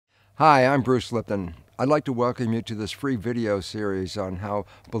Hi, I'm Bruce Lipton. I'd like to welcome you to this free video series on how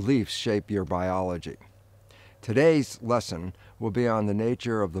beliefs shape your biology. Today's lesson will be on the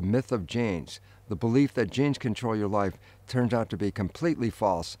nature of the myth of genes. The belief that genes control your life turns out to be completely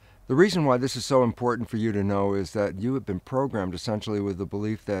false. The reason why this is so important for you to know is that you have been programmed essentially with the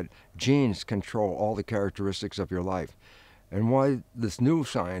belief that genes control all the characteristics of your life. And why this new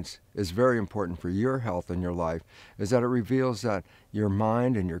science is very important for your health and your life is that it reveals that your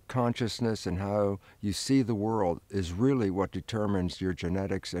mind and your consciousness and how you see the world is really what determines your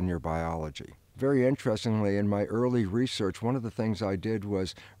genetics and your biology. Very interestingly, in my early research, one of the things I did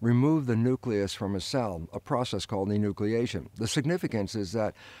was remove the nucleus from a cell, a process called enucleation. The significance is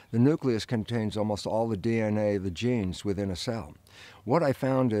that the nucleus contains almost all the DNA, the genes within a cell. What I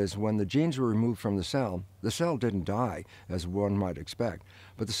found is when the genes were removed from the cell didn't die, as one might expect,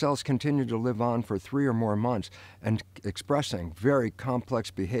 but the cells continued to live on for 3 or more months and expressing very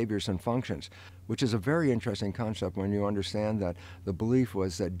complex behaviors and functions, which is a very interesting concept when you understand that the belief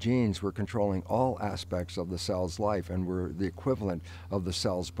was that genes were controlling all aspects of the cell's life and were the equivalent of the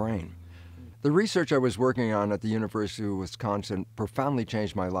cell's brain. The research I was working on at the University of Wisconsin profoundly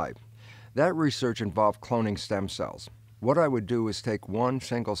changed my life. That research involved cloning stem cells. What I would do is take one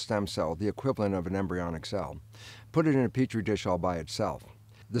single stem cell, the equivalent of an embryonic cell, put it in a petri dish all by itself.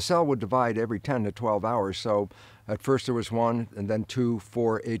 The cell would divide every 10 to 12 hours, so at first there was 1, and then 2,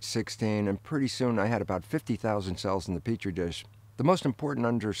 4, 8, 16, and pretty soon I had about 50,000 cells in the petri dish. The most important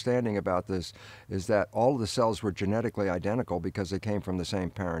understanding about this is that all of the cells were genetically identical because they came from the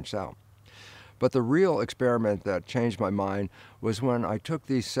same parent cell. But the real experiment that changed my mind was when I took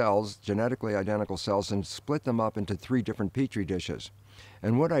these cells, genetically identical cells, and split them up into 3 different petri dishes.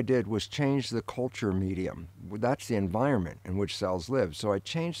 And what I did was change the culture medium. That's the environment in which cells live. So I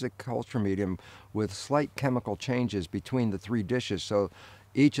changed the culture medium with slight chemical changes between the 3 dishes, so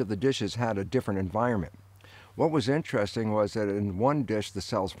each of the dishes had a different environment. What was interesting was that in one dish the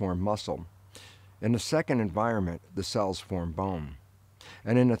cells formed muscle. In the second environment, the cells formed bone.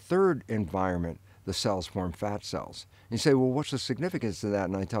 And in a third environment, the cells form fat cells. And you say, well, what's the significance of that?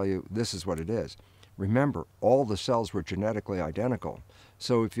 And I tell you, this is what it is. Remember, all the cells were genetically identical.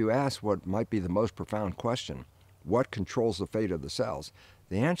 So if you ask what might be the most profound question, what controls the fate of the cells?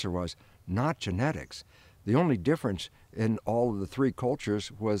 The answer was not genetics. The only difference in all of the 3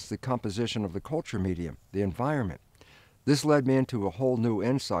 cultures was the composition of the culture medium, the environment. This led me into a whole new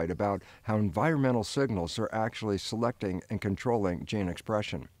insight about how environmental signals are actually selecting and controlling gene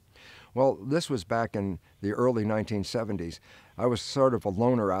expression. Well, this was back in the early 1970s. I was sort of a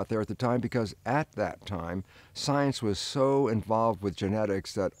loner out there at the time because at that time, science was so involved with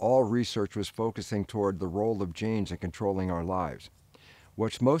genetics that all research was focusing toward the role of genes in controlling our lives.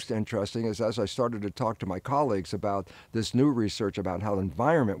 What's most interesting is as I started to talk to my colleagues about this new research about how the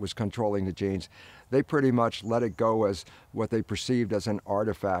environment was controlling the genes, they pretty much let it go as what they perceived as an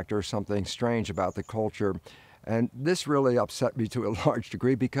artifact or something strange about the culture. And this really upset me to a large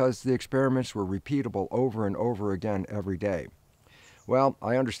degree because the experiments were repeatable over and over again every day. Well,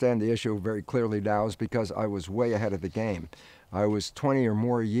 I understand the issue very clearly now is because I was way ahead of the game. I was 20 or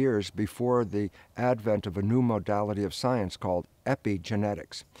more years before the advent of a new modality of science called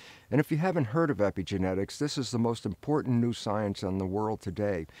epigenetics. And if you haven't heard of epigenetics, this is the most important new science in the world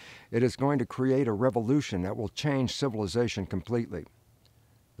today. It is going to create a revolution that will change civilization completely.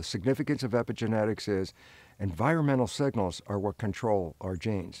 The significance of epigenetics is environmental signals are what control our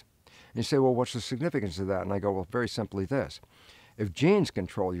genes. And you say, well, what's the significance of that? And I go, well, very simply this. If genes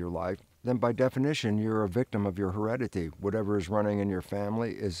control your life, then by definition, you're a victim of your heredity. Whatever is running in your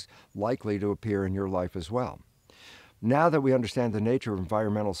family is likely to appear in your life as well. Now that we understand the nature of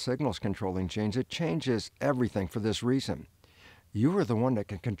environmental signals controlling genes, it changes everything for this reason. You are the one that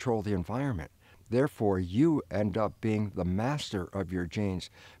can control the environment. Therefore, you end up being the master of your genes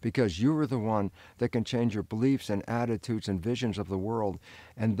because you are the one that can change your beliefs and attitudes and visions of the world.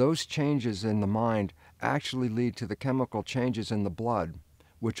 And those changes in the mind actually lead to the chemical changes in the blood,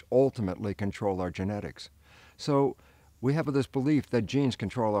 which ultimately control our genetics. So we have this belief that genes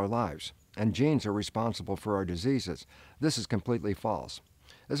control our lives, and genes are responsible for our diseases. This is completely false.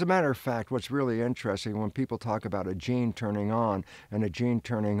 As a matter of fact, what's really interesting when people talk about a gene turning on and a gene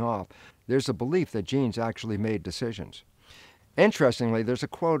turning off, there's a belief that genes actually made decisions. Interestingly, there's a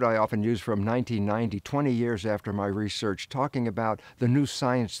quote I often use from 1990, 20 years after my research, talking about the new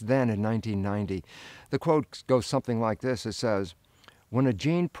science then in 1990. The quote goes something like this. It says, when a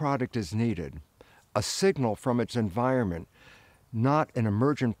gene product is needed, a signal from its environment, not an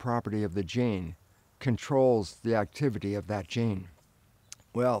emergent property of the gene, controls the activity of that gene.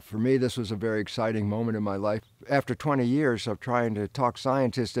 Well, for me, this was a very exciting moment in my life. After 20 years of trying to talk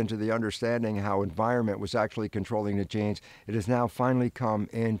scientists into the understanding how environment was actually controlling the genes, it has now finally come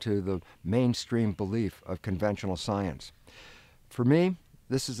into the mainstream belief of conventional science. For me,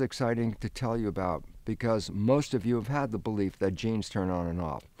 this is exciting to tell you about because most of you have had the belief that genes turn on and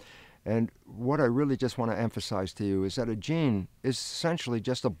off. And what I really just want to emphasize to you is that a gene is essentially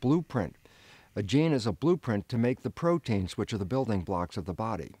just a blueprint. A gene is a blueprint to make the proteins, which are the building blocks of the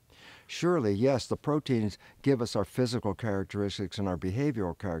body. Surely, yes, the proteins give us our physical characteristics and our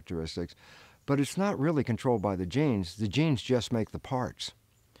behavioral characteristics, but it's not really controlled by the genes. The genes just make the parts.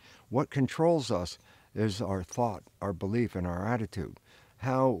 What controls us is our thought, our belief, and our attitude.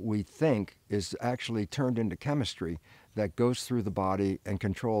 How we think is actually turned into chemistry that goes through the body and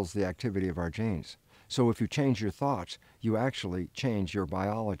controls the activity of our genes. So if you change your thoughts, you actually change your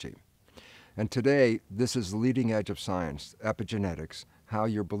biology. And today, this is the leading edge of science, epigenetics, how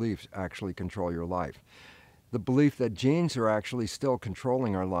your beliefs actually control your life. The belief that genes are actually still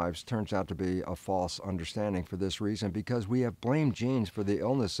controlling our lives turns out to be a false understanding for this reason, because we have blamed genes for the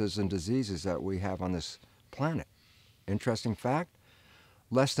illnesses and diseases that we have on this planet. Interesting fact,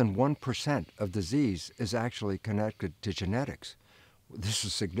 less than 1% of disease is actually connected to genetics. This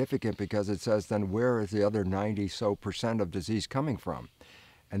is significant because it says then where is the other 90% of disease coming from?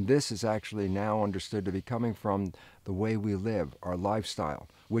 And this is actually now understood to be coming from the way we live, our lifestyle,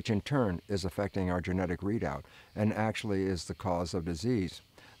 which in turn is affecting our genetic readout and actually is the cause of disease.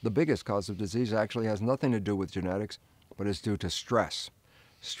 The biggest cause of disease actually has nothing to do with genetics, but is due to stress.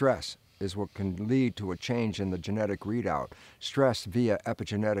 Stress is what can lead to a change in the genetic readout. Stress via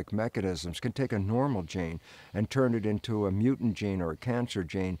epigenetic mechanisms can take a normal gene and turn it into a mutant gene or a cancer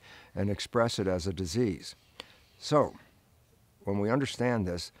gene and express it as a disease. So, when we understand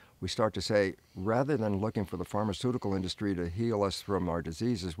this, we start to say, rather than looking for the pharmaceutical industry to heal us from our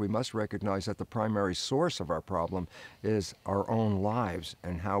diseases, we must recognize that the primary source of our problem is our own lives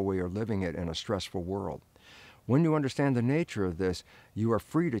and how we are living it in a stressful world. When you understand the nature of this, you are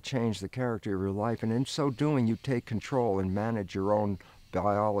free to change the character of your life, and in so doing, you take control and manage your own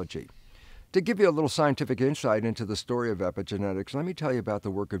biology. To give you a little scientific insight into the story of epigenetics, let me tell you about the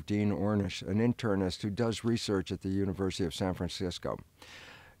work of Dean Ornish, an internist who does research at the University of San Francisco.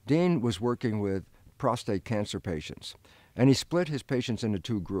 Dean was working with prostate cancer patients, and he split his patients into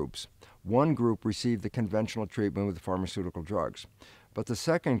two groups. One group received the conventional treatment with pharmaceutical drugs, but the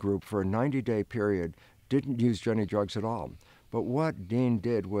second group, for a 90-day period, didn't use any drugs at all. But what Dean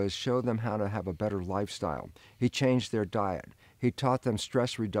did was show them how to have a better lifestyle. He changed their diet. He taught them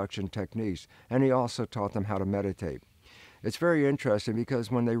stress reduction techniques, and he also taught them how to meditate. It's very interesting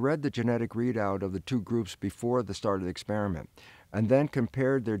because when they read the genetic readout of the two groups before the start of the experiment, and then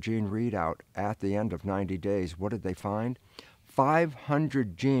compared their gene readout at the end of 90 days, what did they find?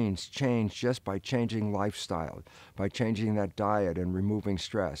 500 genes changed just by changing lifestyle, by changing that diet and removing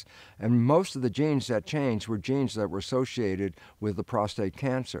stress. And most of the genes that changed were genes that were associated with the prostate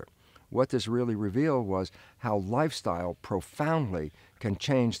cancer. What this really revealed was how lifestyle profoundly can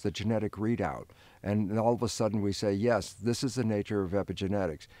change the genetic readout. And all of a sudden we say, yes, this is the nature of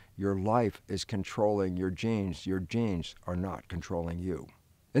epigenetics. Your life is controlling your genes. Your genes are not controlling you.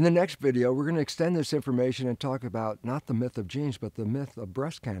 In the next video, we're going to extend this information and talk about not the myth of genes, but the myth of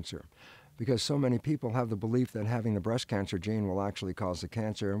breast cancer. Because so many people have the belief that having the breast cancer gene will actually cause the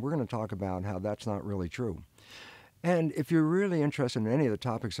cancer, and we're going to talk about how that's not really true. And if you're really interested in any of the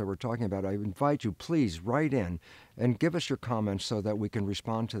topics that we're talking about, I invite you, please write in and give us your comments so that we can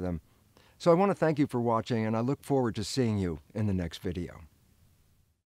respond to them. So I want to thank you for watching, and I look forward to seeing you in the next video.